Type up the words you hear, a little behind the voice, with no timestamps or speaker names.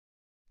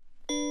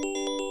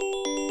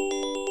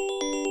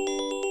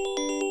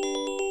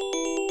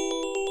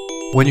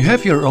When you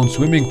have your own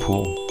swimming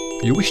pool,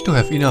 you wish to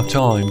have enough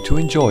time to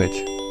enjoy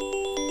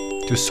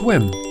it. To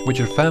swim with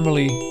your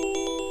family,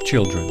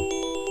 children.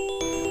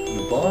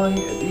 You buy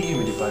a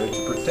dehumidifier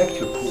to protect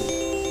your pool.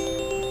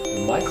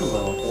 The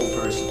Microwell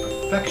offers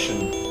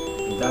perfection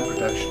in that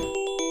protection.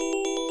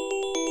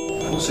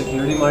 Full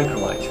security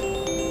microLIGHT.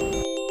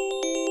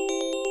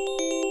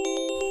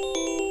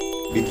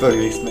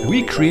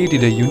 We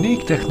created a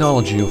unique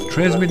technology of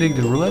transmitting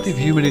the relative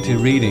humidity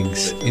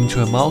readings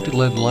into a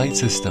multi-LED light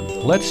system.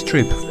 LED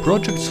strip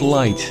projects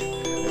light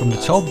from the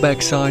top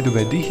back side of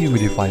a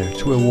dehumidifier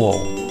to a wall.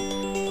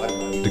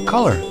 The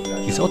color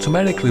is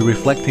automatically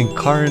reflecting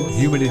current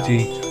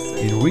humidity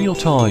in real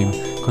time,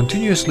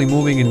 continuously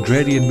moving in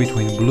gradient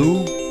between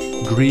blue,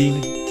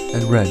 green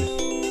and red.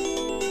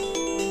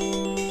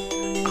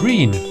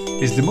 Green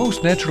is the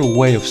most natural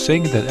way of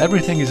saying that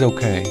everything is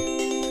okay.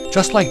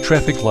 Just like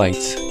traffic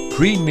lights,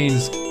 green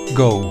means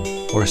go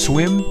or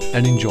swim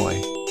and enjoy.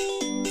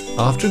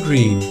 After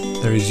green,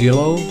 there is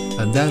yellow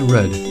and then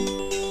red.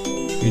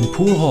 In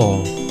pool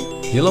hall,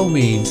 yellow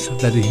means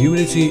that the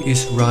humidity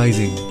is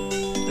rising,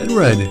 and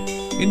red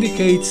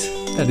indicates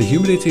that the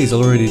humidity is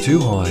already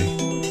too high.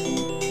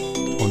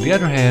 On the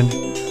other hand,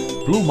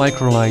 blue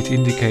microLIGHT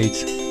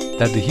indicates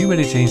that the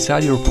humidity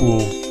inside your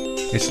pool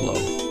is low.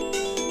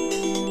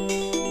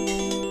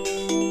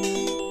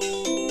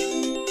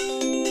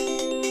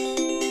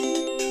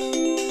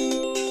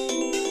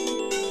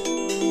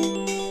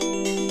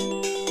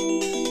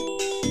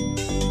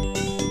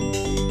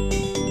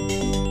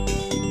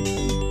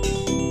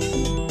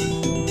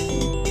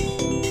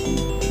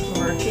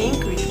 Working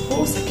with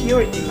full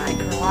security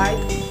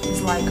microLIGHT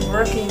is like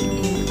working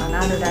in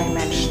another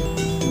dimension,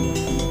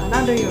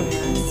 another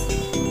universe.